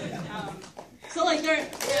 So like there,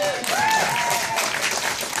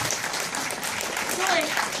 so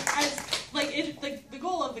like the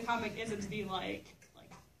goal of the comic isn't to be like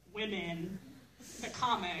women, the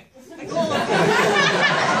comic. The goal of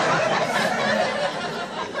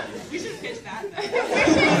we should pitch that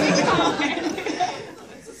then. Comic.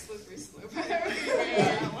 It's a slippery slope.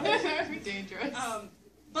 Very dangerous.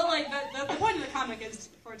 But like the point of the comic is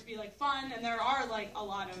for it to be like fun, and there are like a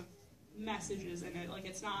lot of messages in it. Like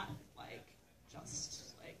it's not like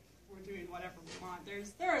just like we're doing whatever we want.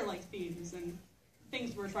 There are like themes and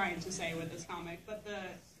things we're trying to say with this comic. But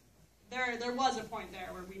there was a point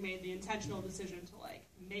there where we made the intentional decision to like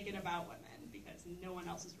make it about women, because no one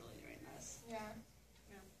else is really doing this. Yeah.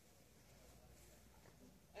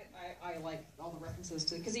 I like all the references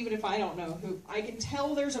to, because even if I don't know who, I can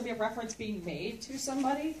tell there's a reference being made to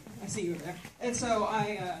somebody. I see you there. And so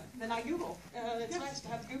then I Google. It's nice to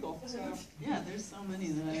have Google. So yeah, there's so many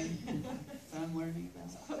that I'm learning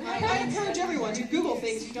about. I encourage everyone to Google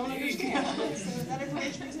things you don't understand. So that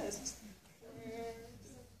information exists.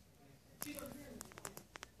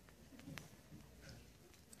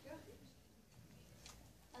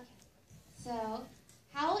 So,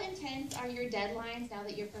 how intense are your deadlines now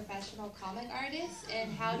that you're professional comic artists,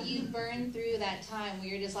 and how do you burn through that time where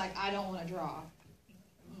you're just like, I don't want to draw?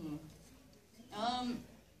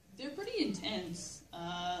 They're pretty intense.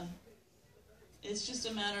 It's just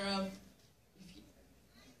a matter of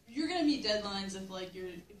you're gonna meet deadlines if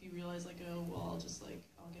you realize like, oh well,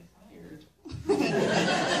 I'll get fired.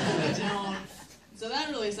 I don't. So that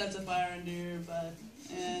really sets a fire under your butt,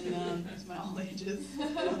 and it's my all ages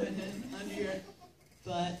under your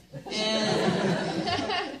butt,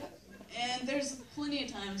 and there's plenty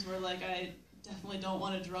of times where like I definitely don't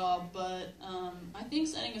want to draw, but I think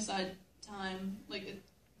setting aside time, like a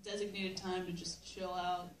designated time to just chill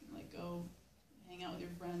out, like go hang out with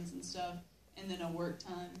your friends and stuff, and then a work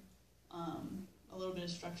time, a little bit of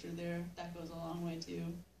structure there, that goes a long way too,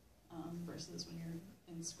 versus when you're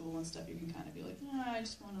in school and stuff, you can kind of be like, I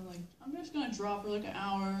just want to I'm just going to draw for like an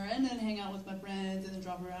hour and then hang out with my friends and then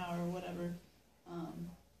draw for an hour or whatever.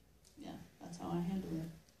 Yeah, that's how I handle it.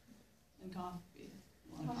 And coffee.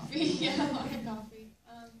 Coffee, yeah, a lot of coffee.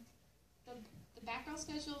 The Batgirl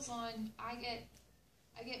schedule's on, I get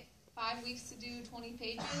 5 weeks to do 20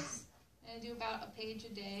 pages, and I do about a page a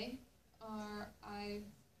day, or I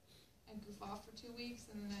goof off for 2 weeks,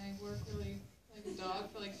 and then I work really like a dog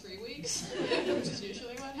for like 3 weeks, which is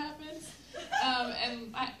usually what happens.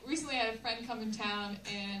 And recently I had a friend come in town,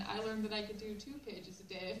 and I learned that I could do 2 pages a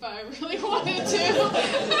day if I really wanted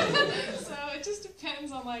to. So it just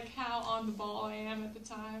depends on like how on the ball I am at the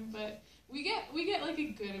time. But we get like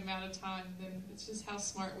a good amount of time. Then it's just how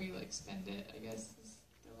smart we like spend it, I guess is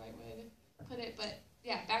the right way to put it. But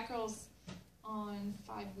yeah, Batgirl's on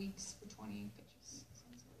 5 weeks for 20 pages. So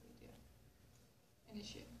that's what we do. And it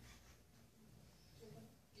should.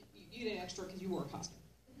 You get extra because you wore a costume.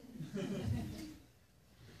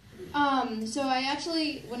 So I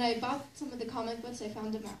actually, when I bought some of the comic books, I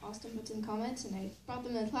found them at Austin Books and Comics, and I brought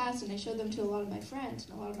them in class, and I showed them to a lot of my friends,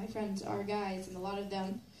 and a lot of my friends are guys, and a lot of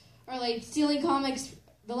them are like stealing comics,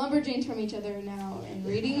 the Lumberjanes, from each other now and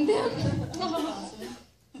reading them.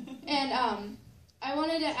 And I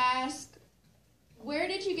wanted to ask, where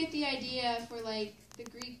did you get the idea for like the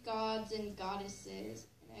Greek gods and goddesses.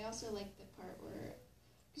 And I also like the part where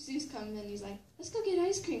Zeus comes and he's like, let's go get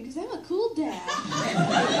ice cream because I'm a cool dad.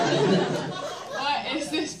 What is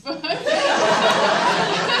this book?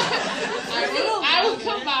 I will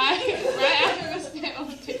come by right after this panel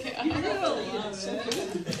to pick it up. You're gonna love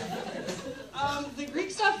it. The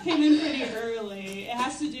Greek stuff came in pretty early. It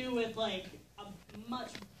has to do with like a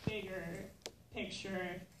much bigger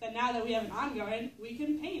picture that now that we have an ongoing, we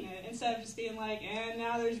can paint it instead of just being like, and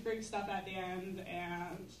now there's Greek stuff at the end,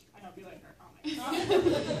 and I hope you like our comic.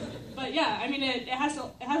 But yeah, I mean, it has a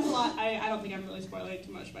lot. I don't think I'm really spoiling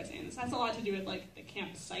too much by saying this. It has a lot to do with like the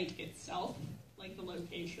campsite itself, like the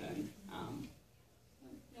location.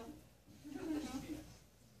 Yeah.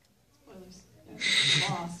 Spoilers.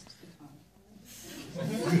 Lost the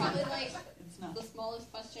This is probably like the smallest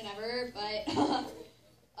question ever, but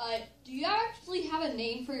do you actually have a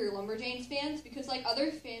name for your Lumberjanes fans? Because like other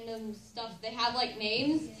fandom stuff, they have like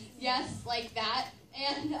names, yes, like that,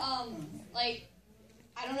 and like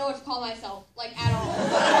I don't know what to call myself, like at all.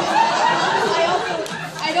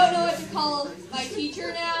 I don't know what to call my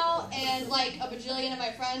teacher now, and like a bajillion of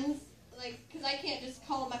my friends. Like, because I can't just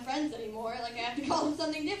call them my friends anymore. Like, I have to call them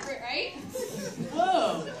something different, right?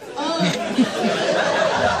 Whoa.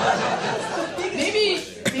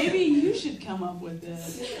 Maybe you should come up with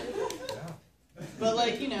it. But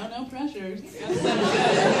like, no pressure.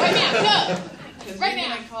 Right now, go! Because Right you're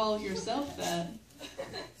now. gonna call yourself that.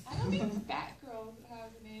 I don't think Batgirl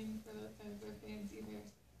has a name for their fans either.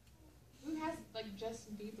 Who has, like,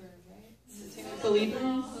 Justin Bieber, right?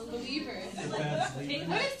 Believers? Believers.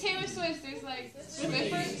 What is Taylor Swift? There's, like,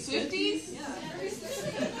 Swifties?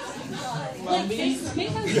 Lumbies?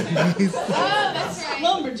 Oh, that's right.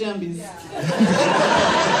 Lumberjumbies.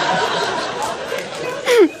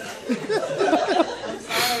 I'm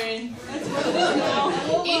sorry. That's what it is now.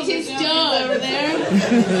 It is done. Over there.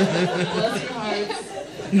 Bless your hearts.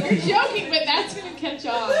 You're joking, but that's going to catch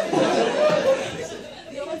on.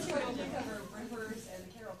 The only two I don't think of are Rivers and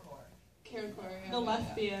Carolcore. Carolcore, yeah. The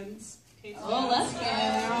lesbians. Oh,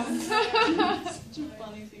 lesbians. Such a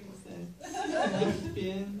funny thing to say.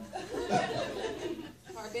 Lesbians.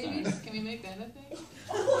 Car babies? Can we make that a thing? Is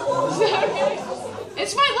that okay?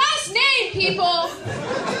 It's my last name, people!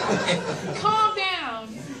 Calm down.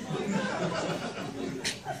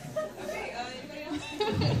 Okay, anybody else?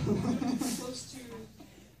 Close to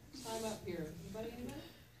time up here. Anybody?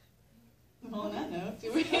 Well, on that note, Do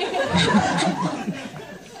we?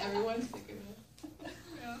 Everyone's thinking of it.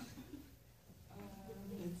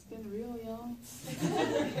 it's been real, y'all.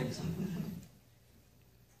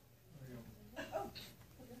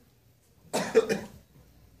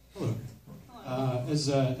 Hello.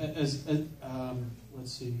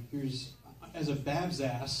 Let's see. Here's as a Babs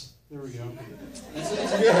ass. There we go. And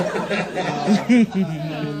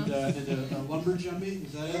a lumberjumpy.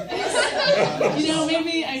 Is that it?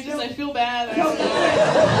 Maybe I feel bad. I'm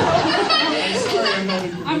sorry, I'm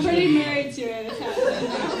having I'm pretty married to it.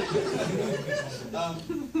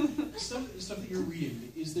 Stuff that you're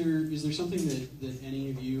reading. Is there something that any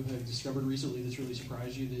of you have discovered recently that's really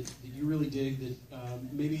surprised you that you really dig that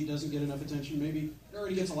maybe it doesn't get enough attention, maybe it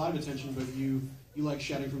already gets a lot of attention, but you like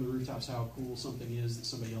shouting from the rooftops how cool something is that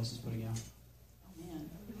somebody else is putting out? Oh man.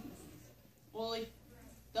 Well, like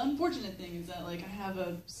the unfortunate thing is that like I have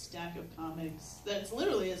a stack of comics that's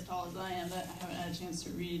literally as tall as I am that I haven't had a chance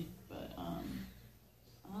to read, but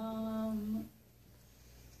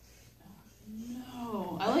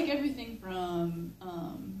no, I like everything from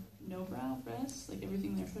No Brow Press. Like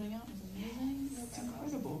everything they're putting out is amazing. That's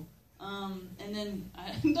incredible. And then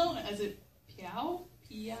I don't. Is it Peow?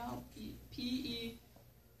 P-E-O-W-Q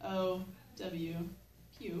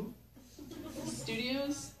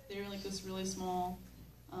Studios. They're like this really small.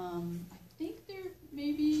 I think they're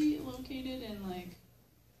maybe located in like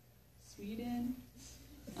Sweden.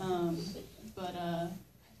 But I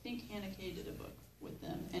think Hannah Kay did a book with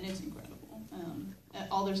them, and it's incredible.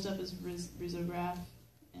 All their stuff is risograph,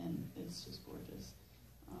 and it's just gorgeous.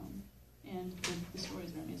 And the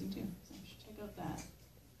stories are amazing too, so you should check out that.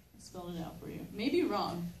 I spelled it out for you. Maybe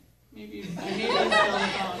wrong. Maybe I spelled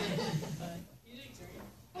it wrong, but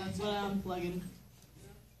that's what I'm plugging.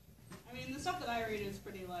 I mean, the stuff that I read is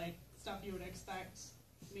pretty like stuff you would expect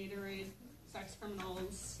me to read. Sex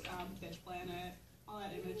Criminals, Bitch Planet, all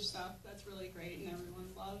that image stuff. That's really great and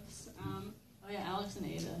everyone loves. Oh yeah, Alex and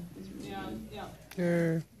Ada is really good. Yeah.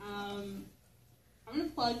 Sure. I'm gonna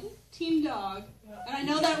plug Team Dog, and I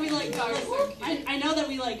know that we like I know that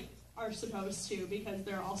we like are supposed to because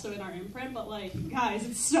they're also in our imprint, but like guys,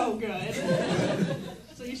 it's so good.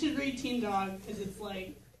 So you should read Team Dog because it's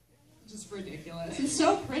like just ridiculous. It's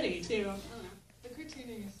so pretty too. I don't know. The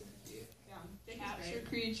cartooning is super cute. Yeah. Capture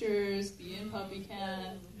creatures, be in Puppy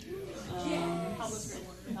Cat. Help Us Great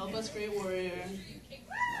Warrior. Help Us Great Warrior.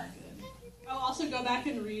 I'll also go back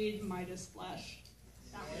and read Midas Flesh.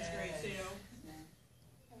 That one's great too.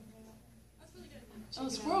 Oh,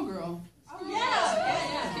 Squirrel Girl. Oh,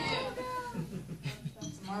 yeah.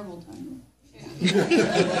 That's Marvel time. Just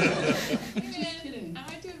kidding. I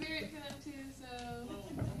might do a variant for them too, so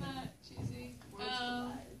I'm not choosy.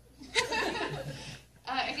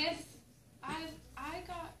 I guess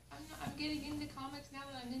I'm getting into comics now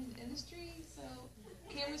that I'm in the industry. So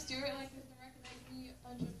Cameron Stewart has been recommending me a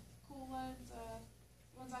bunch of cool ones.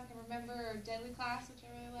 Ones I can remember are Deadly Class, which I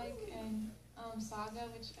really like, and Saga,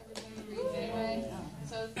 which everybody reads anyway.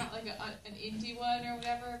 So it's not like an indie one or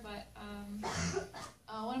whatever, but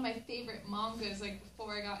one of my favorite mangas,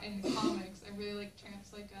 before I got into comics, I really like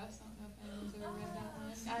Tramps Like Us. I don't know if anyone's ever read that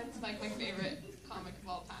one. It's my favorite comic of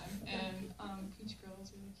all time, and Peach Girl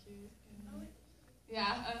is really cute.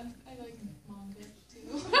 And, I like manga too.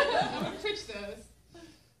 I'm gonna pitch those.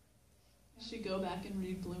 You should go back and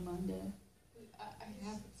read Blue Monday. I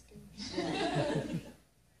have, it's good.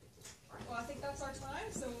 Well, I think that's our time.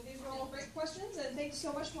 So these were all great questions, and thanks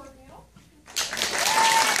so much, Morgan.